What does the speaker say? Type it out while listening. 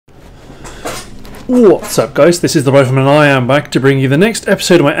What's up guys, this is the Rifleman and I am back to bring you the next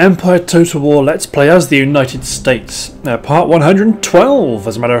episode of my Empire Total War Let's Play as the United States. Part 112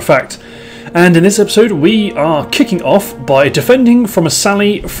 as a matter of fact. And in this episode we are kicking off by defending from a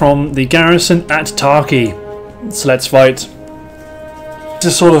sally from the garrison at Tarki. So let's fight.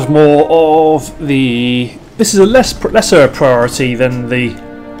 This is sort of more of the... This is a lesser priority than the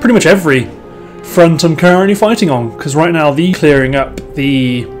pretty much every front I'm currently fighting on. Because right now the clearing up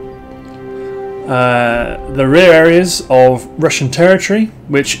the rear areas of Russian territory,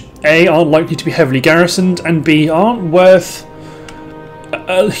 which A, aren't likely to be heavily garrisoned, and B, aren't worth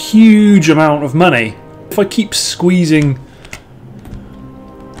a huge amount of money. If I keep squeezing...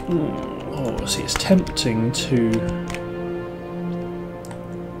 Oh, see, it's tempting to...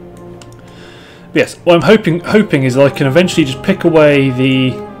 Yes, what I'm hoping is I can eventually just pick away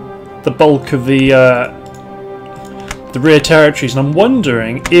the bulk of the rear territories, and I'm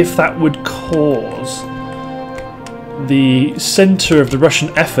wondering if that would cause the centre of the Russian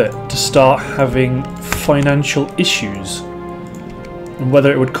effort to start having financial issues, and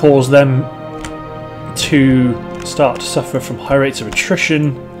whether it would cause them to start to suffer from high rates of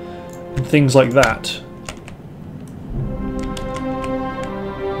attrition and things like that.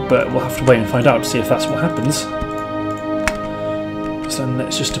 But we'll have to wait and find out to see if that's what happens. So then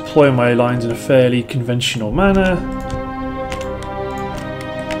let's just deploy my lines in a fairly conventional manner.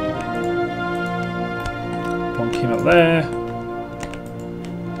 Plonk him up there.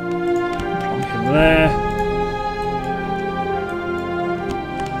 Plonk him there.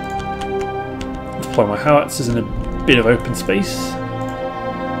 Deploy my howitzers in a bit of open space.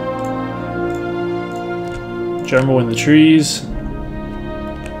 General in the trees.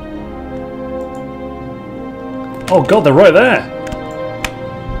 Oh god, they're right there!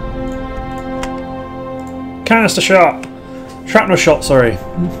 Canister shot! Shrapnel shot, sorry.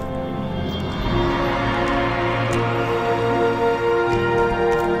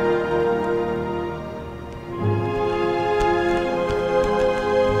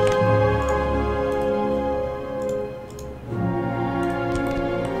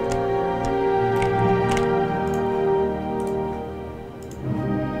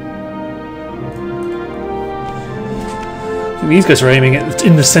 These guys are aiming at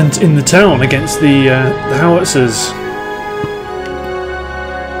in the town against the howitzers.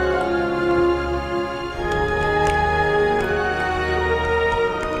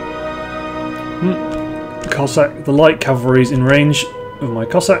 Cossack, the light cavalry is in range of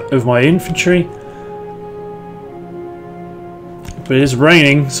my infantry, but it is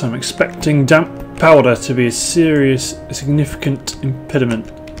raining, so I'm expecting damp powder to be a significant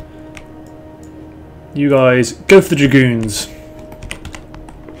impediment. You guys go for the dragoons.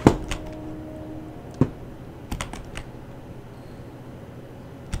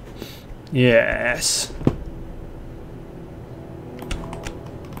 Yes.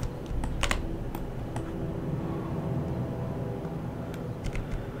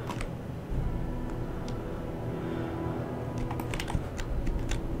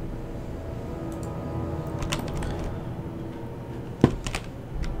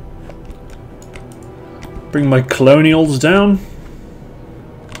 Bring my colonials down.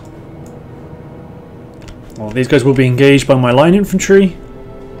 Well, these guys will be engaged by my line infantry.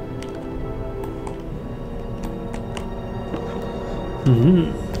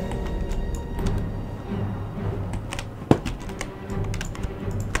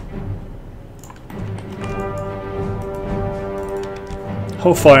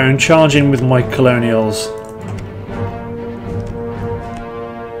 Hold fire and charge in with my colonials.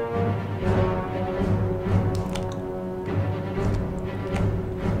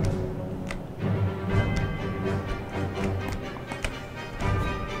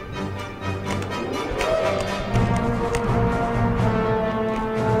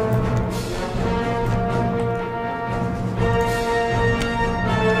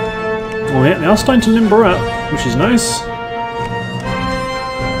 Oh yeah, now it's starting to limber up, which is nice.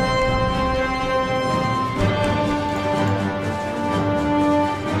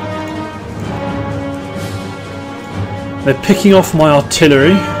 They're picking off my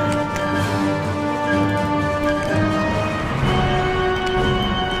artillery.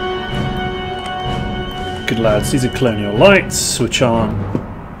 Good lads, these are colonial lights, which are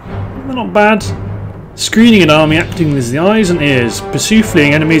not bad. Screening an army, acting as the eyes and ears, pursue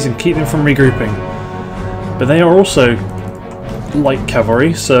fleeing enemies and keep them from regrouping. But they are also light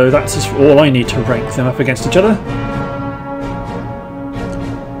cavalry, so that's just all I need to rank them up against each other.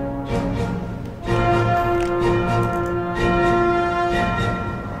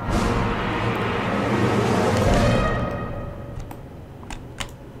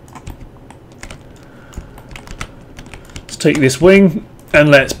 take this wing and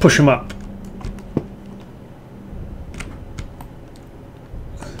let's push them up.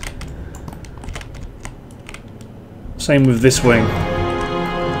 Same with this wing.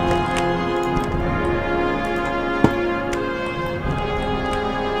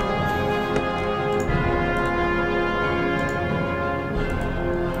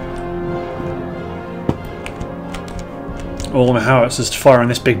 All my howitzers to fire on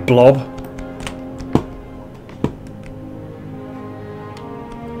this big blob.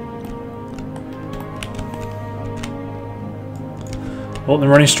 Oh, they're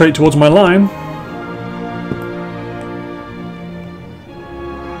running straight towards my line.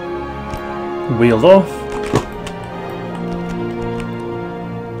 Wheeled off.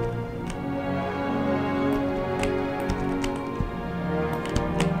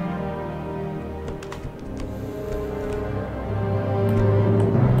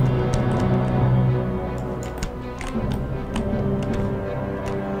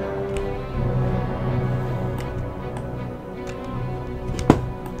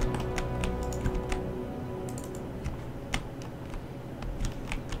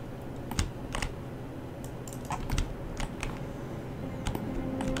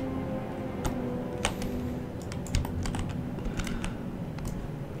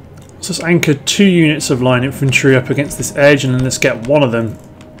 So let's anchor 2 units of line infantry up against this edge, and then let's get one of them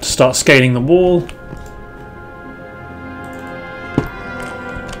to start scaling the wall.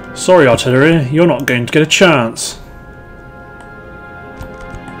 Sorry, artillery, you're not going to get a chance.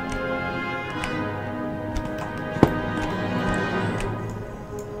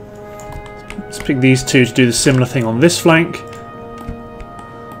 Let's pick these two to do the similar thing on this flank.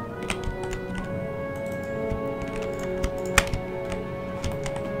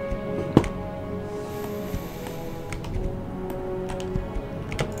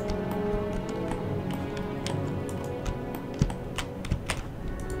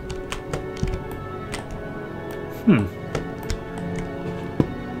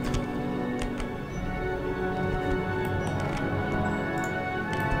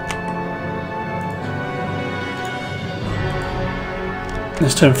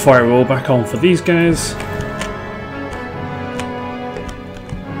 Let's turn firewall back on for these guys.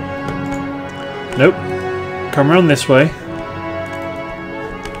 Nope. Come around this way.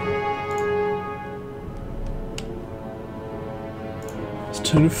 Let's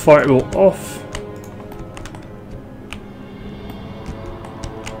turn the firewall off.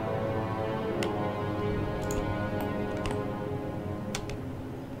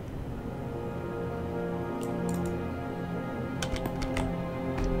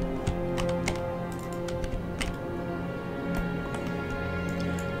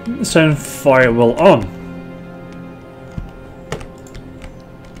 Let's turn firewall on.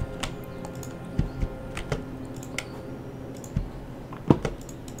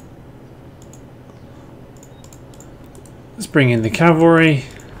 Let's bring in the cavalry.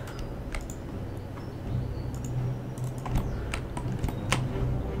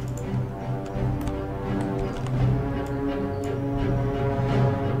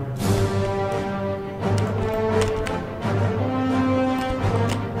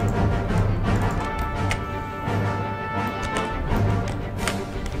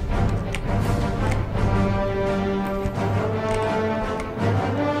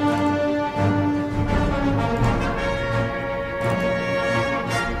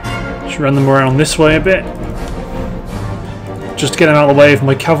 Run them around this way a bit, just to get them out of the way of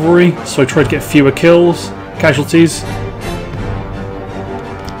my cavalry, so I try to get fewer kills, casualties.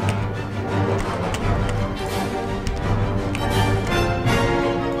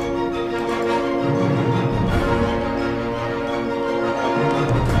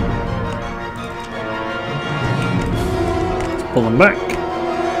 Let's pull them back.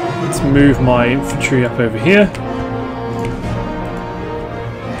 Let's move my infantry up over here.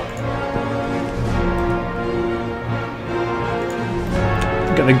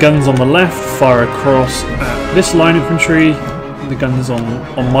 Get the guns on the left, fire across at this line infantry. The guns on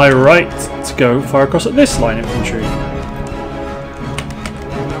my right to go fire across at this line infantry.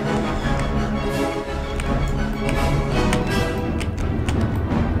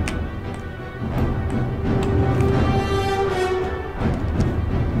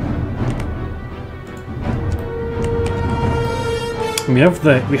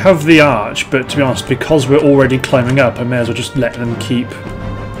 We have the arch, but to be honest, because we're already climbing up, I may as well just let them keep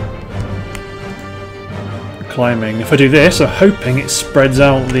climbing. If I do this, I'm hoping it spreads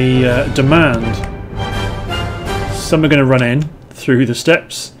out the demand. Some are going to run in through the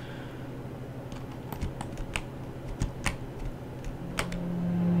steps.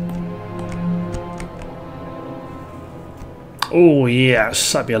 Oh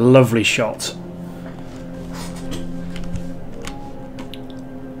yes, that'd be a lovely shot.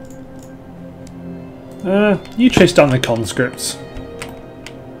 You chase down the conscripts.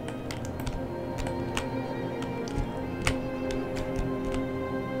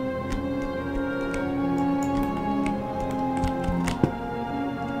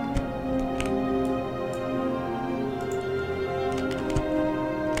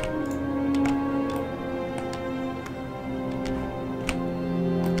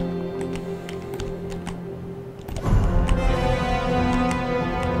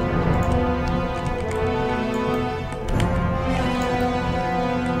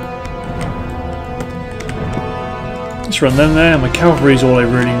 Let's run them there. My cavalry is all I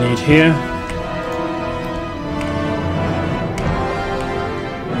really need here.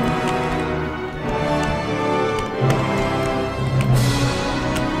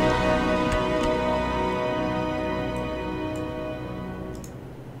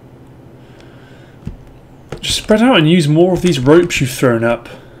 Just spread out and use more of these ropes you've thrown up.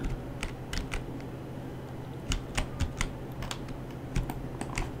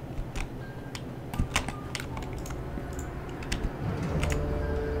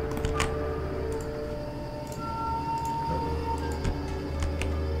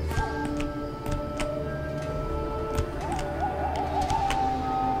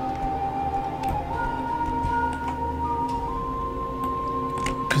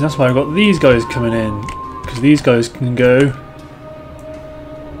 That's why I've got these guys coming in, because these guys can go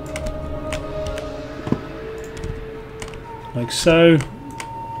like so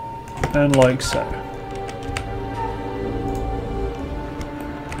and like so.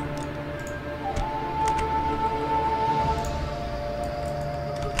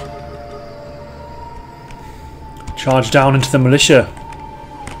 Charge down into the militia,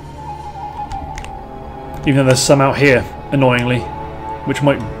 even though there's some out here, annoyingly, which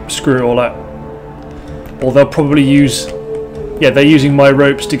might screw it all up. Or they'll probably use... yeah, they're using my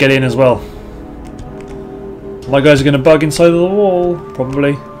ropes to get in as well. My guys are going to bug inside of the wall,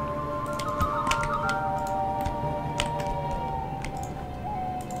 probably.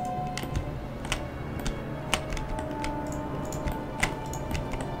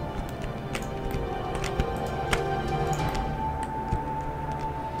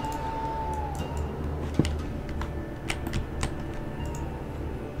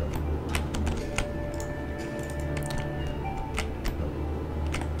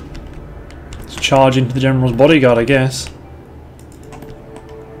 Charge into the general's bodyguard, I guess.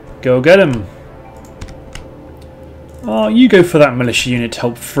 Go get him. Oh, you go for that militia unit to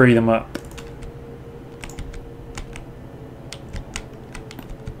help free them up.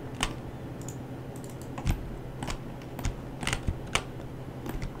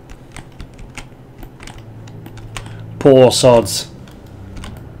 Poor sods.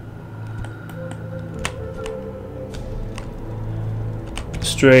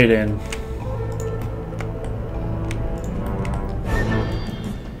 Straight in.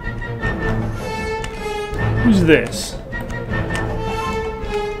 Who's this?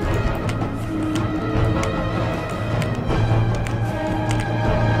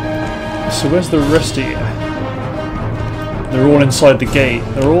 So where's the rest of you? They're all inside the gate.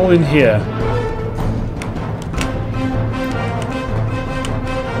 They're all in here.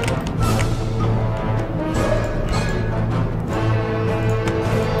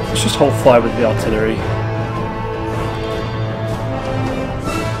 Let's just hold fire with the artillery.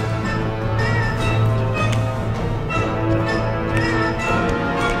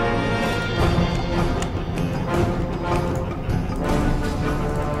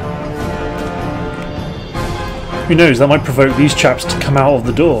 Who knows, that might provoke these chaps to come out of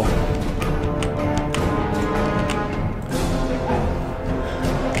the door.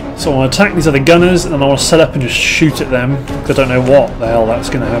 So I want to attack these other gunners, and then I want to set up and just shoot at them, because I don't know what the hell that's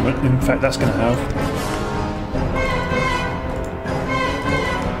going to have. In fact, that's going to have.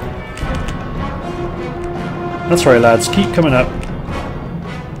 That's right, lads, keep coming up.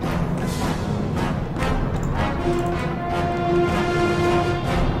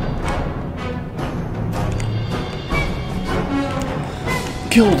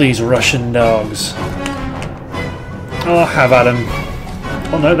 Kill these Russian dogs. Oh, have at them.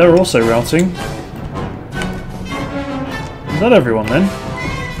 Oh no, they're also routing. Is that everyone then?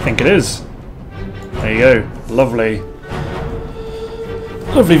 I think it is. There you go. Lovely.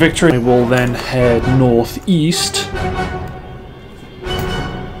 Lovely victory. We will then head northeast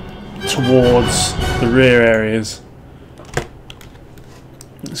towards the rear areas.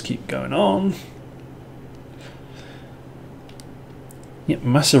 Let's keep going on. Yep,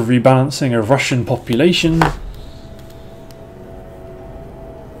 massive rebalancing of Russian population.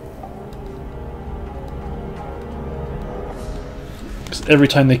 because every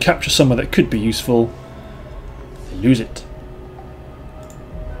time they capture somewhere that could be useful, they lose it.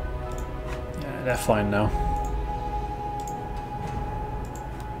 Yeah, they're fine now.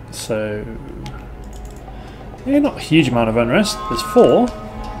 So, yeah, not a huge amount of unrest. There's 4.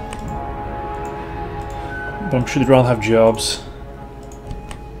 But I'm sure they'd rather have jobs.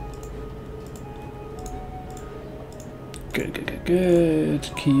 Good, good, good, good.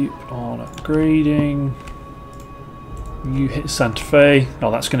 Keep on upgrading. You hit Santa Fe.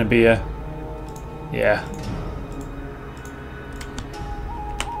 Oh, that's going to be a... yeah.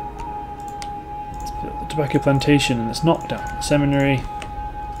 Let's build the tobacco plantation and let's knock down the seminary.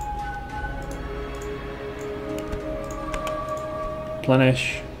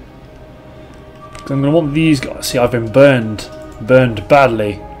 Replenish. I'm going to want these guys. See, I've been burned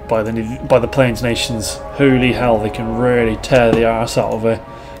badly by the Plains nations. Holy hell, they can really tear the arse out of a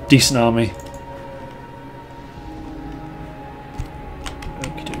decent army.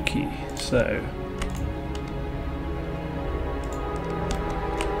 Okie dokie. So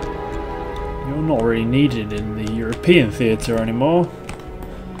you're not really needed in the European theatre anymore.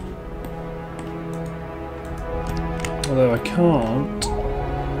 Although I can't.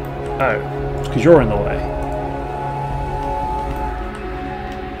 Oh. Because you're in the way.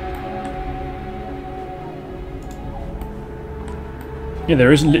 Yeah,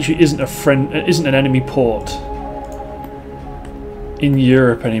 there literally isn't an enemy port in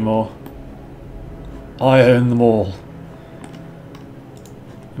Europe anymore. I own them all.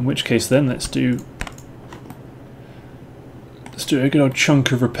 In which case, then let's do a good old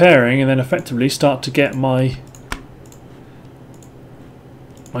chunk of repairing, and then effectively start to get my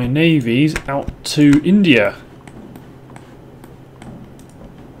navies out to India.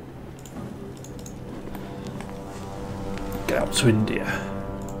 Get out to India.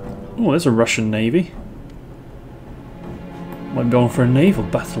 Oh, there's a Russian navy. Might be on for a naval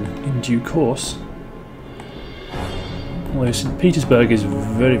battle in due course. Although St. Petersburg is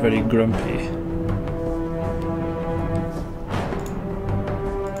very, very grumpy.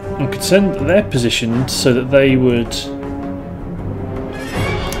 I could send their positioned so that they would...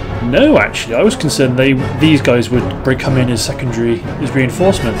 No, actually, I was concerned these guys would come in as as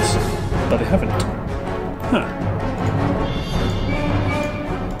reinforcements, but they haven't. Huh.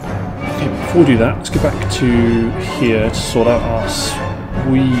 Okay, before we do that, let's go back to here to sort out our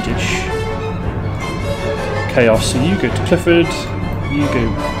Swedish chaos. So you go to Clifford, you go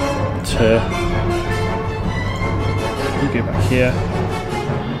back here.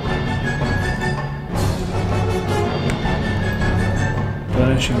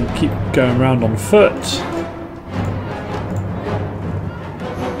 And keep going around on foot.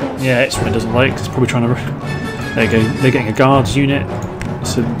 Yeah, it's what it doesn't like. It's probably trying to. There you go. They're getting a guards unit,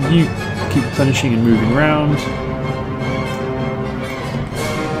 so you keep replenishing and moving around.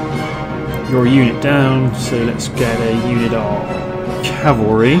 You're a unit down, so let's get a unit of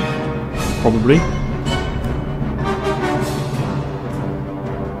cavalry, probably.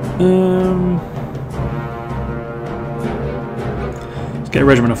 Get a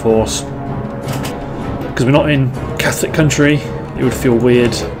regiment of horse. Because we're not in Catholic country, it would feel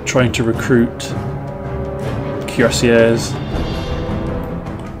weird trying to recruit cuirassiers.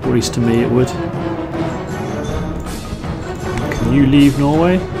 Or at least to me it would. Can you leave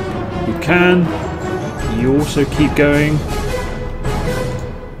Norway? You can. You also keep going.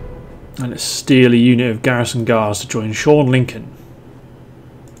 And let's steal a unit of garrison guards to join Sean Lincoln.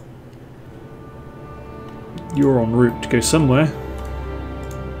 You're en route to go somewhere.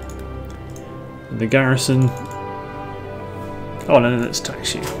 The garrison. Oh no, let's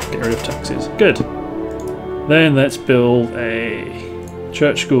tax you. Get rid of taxes. Good. Then let's build a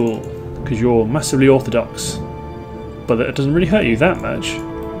church school because you're massively orthodox, but that doesn't really hurt you that much.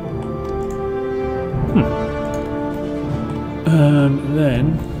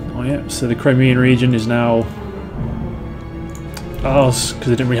 Then, oh yeah, so the Crimean region is now ours because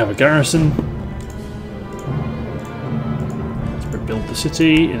they didn't really have a garrison. Build the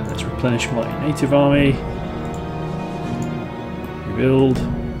city, and let's replenish my native army. Rebuild.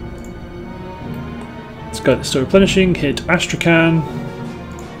 Let's go. Let's start replenishing. Hit Astrakhan.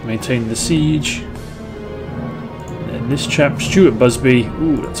 Maintain the siege. And then this chap, Stuart Busby.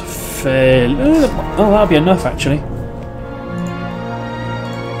 Ooh, that's a fair. Oh, that'll be enough actually.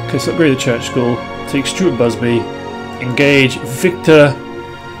 Okay, so upgrade the church school. Take Stuart Busby. Engage Victor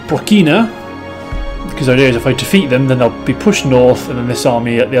Prokina. Because the idea is if I defeat them, then they'll be pushed north, and then this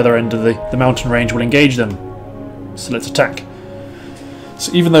army at the other end of the mountain range will engage them. So let's attack.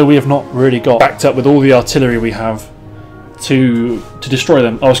 So even though we have not really got backed up with all the artillery we have to destroy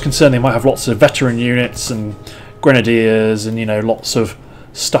them, I was concerned they might have lots of veteran units and grenadiers and, you know, lots of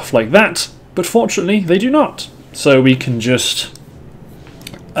stuff like that. But fortunately, they do not. So we can just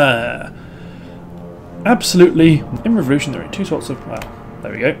absolutely in revolutionary 2 sorts of. Well,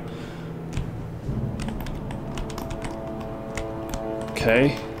 there we go.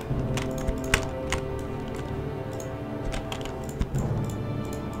 Okay.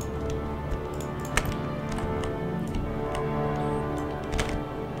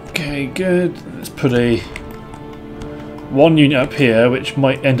 Okay, good. Let's put a 1 unit up here, which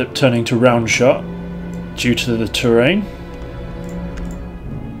might end up turning to round shot due to the terrain.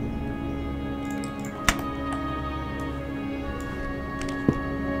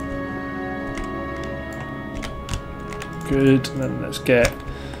 Good. And then let's get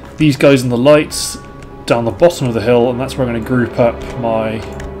these guys in the lights down the bottom of the hill, and that's where I'm going to group up my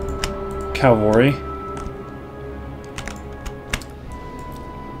cavalry.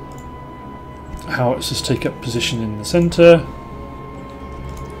 Howitzers take up position in the centre,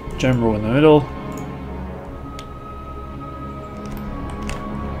 general in the middle.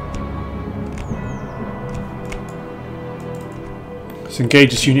 Let's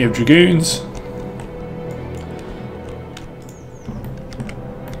engage this unit of dragoons.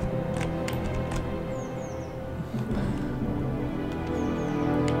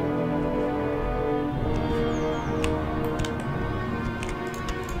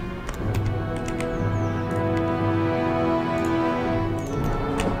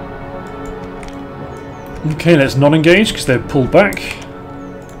 Okay, let's not engage because they're pulled back.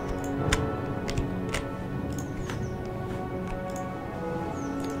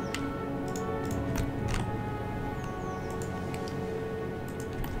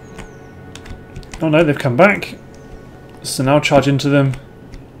 Oh no, they've come back. So now charge into them.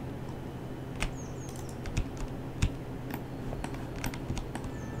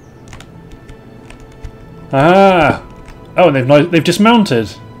 Ah! Oh, and they've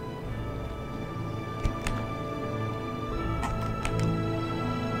dismounted.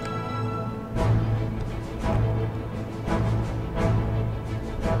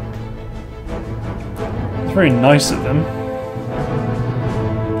 Very nice of them,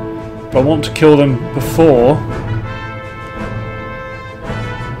 but I want to kill them before.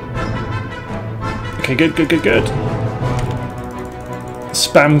 Okay, good.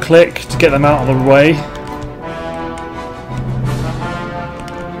 Spam click to get them out of the way.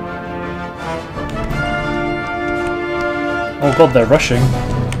 Oh god, they're rushing.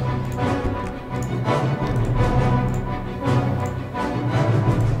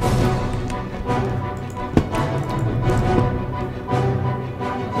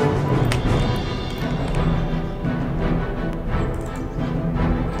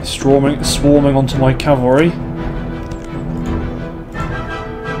 Swarming onto my cavalry.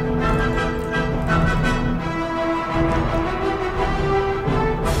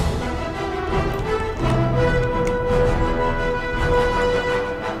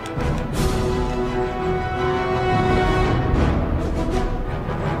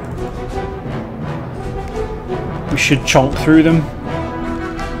 We should chomp through them.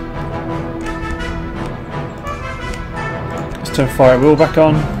 Let's turn fire wheel back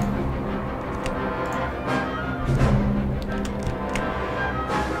on.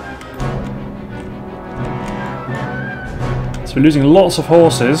 So we're losing lots of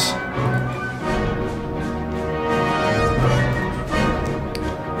horses.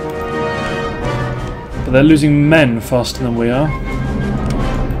 But they're losing men faster than we are.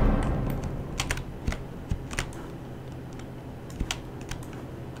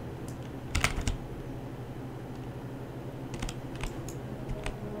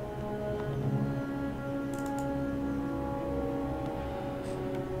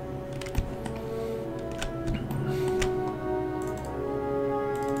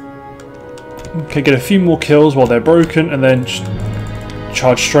 Okay, get a few more kills while they're broken, and then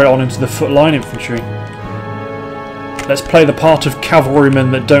charge straight on into the foot line infantry. Let's play the part of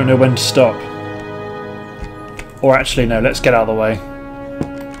cavalrymen that don't know when to stop. Or actually, no, let's get out of the way.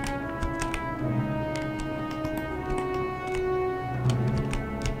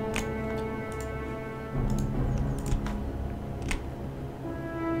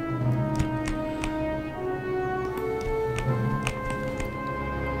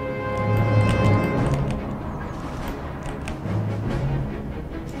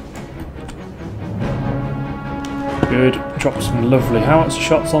 Good. Drop some lovely howitzer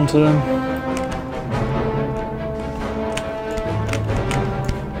shots onto them.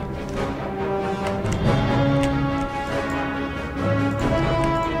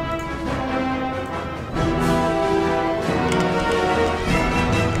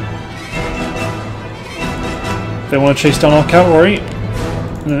 They want to chase down our cavalry.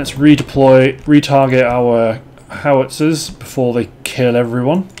 And let's redeploy, retarget our howitzers before they kill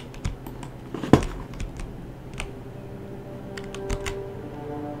everyone.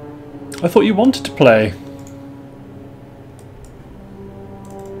 I thought you wanted to play.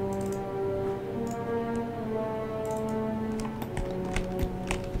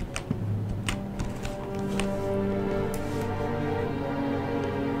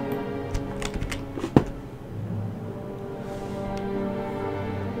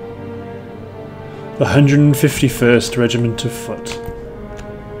 The 151st Regiment of Foot.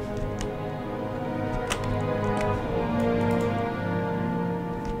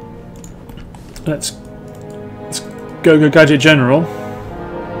 Let's go Gadget General.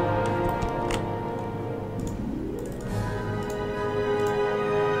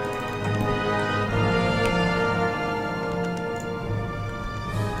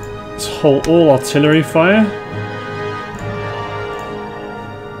 Let's halt all artillery fire.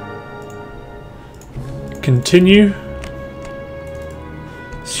 Continue.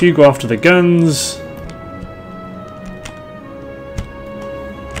 So you go after the guns.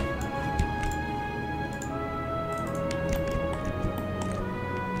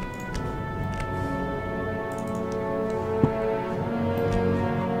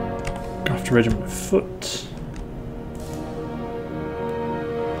 Go after Regiment of Foot.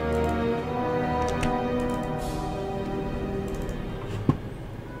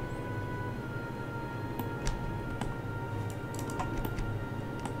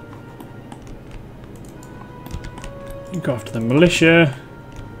 You go after the militia.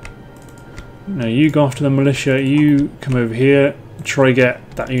 No, you go after the militia. You come over here. Try to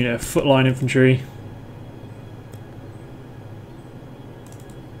get that unit of footline infantry.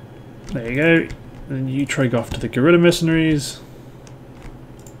 There you go. Then you try to go after the guerrilla mercenaries.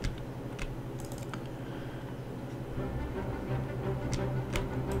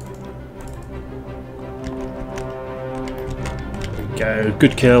 There we go.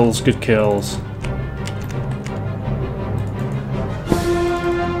 Good kills. Good kills.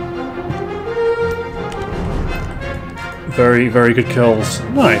 Very, very good kills.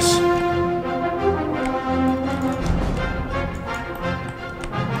 Nice.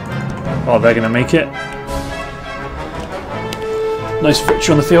 Oh, they're going to make it. Nice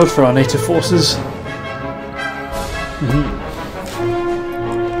victory on the field for our native forces. Good.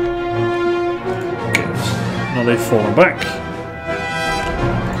 Now they've fallen back.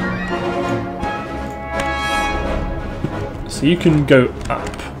 So you can go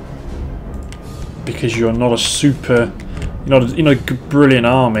up because you're not a super. You're not a brilliant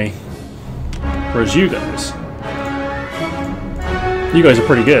army, whereas you guys are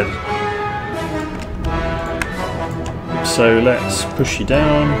pretty good. So let's push you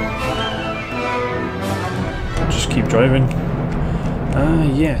down. Just keep driving.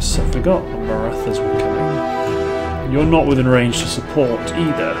 Yes, I forgot the Marathas were coming. You're not within range to support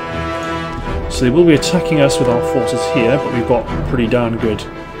either. So they will be attacking us with our forces here, but we've got pretty darn good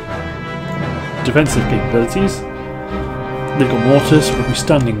defensive capabilities. They've got mortars, so we'll be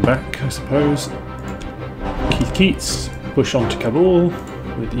standing back, I suppose. Keith Keats, push on to Kabul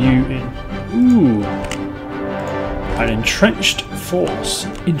with you in. Ooh! An entrenched force.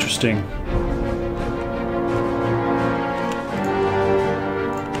 Interesting.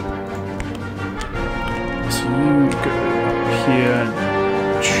 So you go up here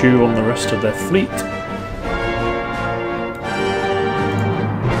and chew on the rest of their fleet.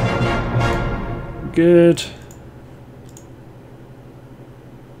 Good.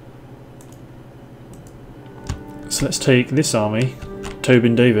 So let's take this army,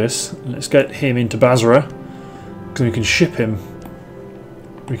 Tobin Davis, and let's get him into Basra, because we can ship him.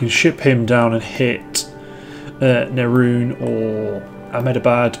 We can ship him down and hit Nerun or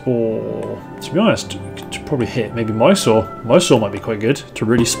Ahmedabad, or, to be honest, we could probably hit maybe Mysore. Mysore might be quite good to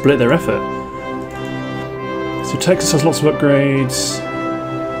really split their effort. So Texas has lots of upgrades.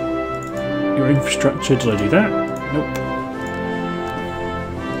 Your infrastructure, did I do that? Nope.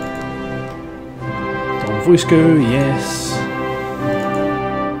 Voice go, yes.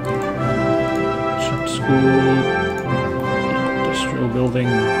 Chapter school. Industrial building,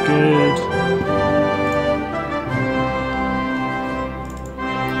 good.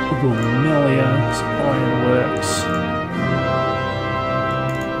 Rumelia, ironworks.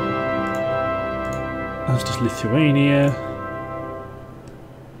 As does Lithuania.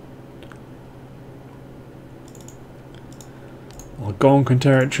 Algonquin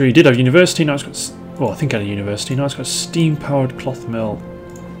territory. Did have university, now it's got. Well, I think I had a university. Now it's got a steam-powered cloth mill.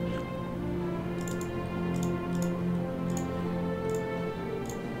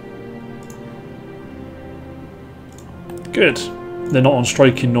 Good. They're not on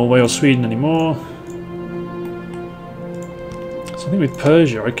strike in Norway or Sweden anymore. So I think with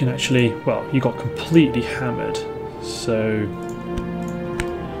Persia I can actually... Well, you got completely hammered. So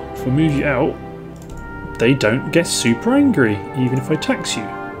if we move you out, they don't get super angry, even if I tax you.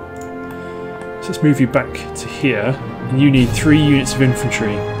 So let's move you back to here. And you need 3 units of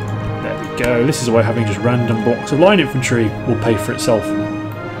infantry. There we go. This is why having just random blocks of line infantry will pay for itself.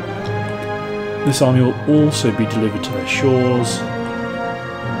 This army will also be delivered to their shores.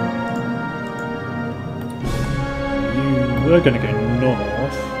 You were going to go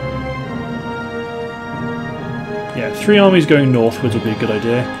north. Yeah, 3 armies going northwards would be a good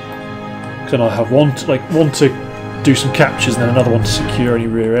idea. Because then I'll have one to do some captures and then another one to secure any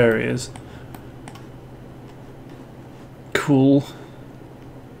rear areas. Cool.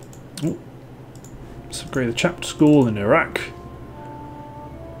 Ooh. Let's upgrade the chapter school in Iraq.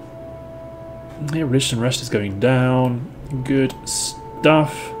 Yeah, religious unrest is going down. Good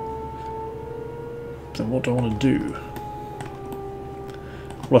stuff. Then what do I want to do?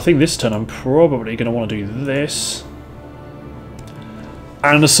 Well, I think this turn I'm probably going to want to do this.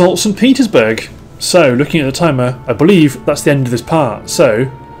 And assault St. Petersburg. So, looking at the timer, I believe that's the end of this part. So,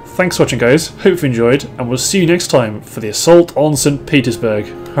 thanks for watching, guys. Hope you enjoyed, and we'll see you next time for the assault on St. Petersburg.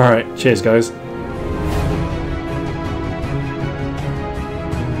 Alright, cheers, guys.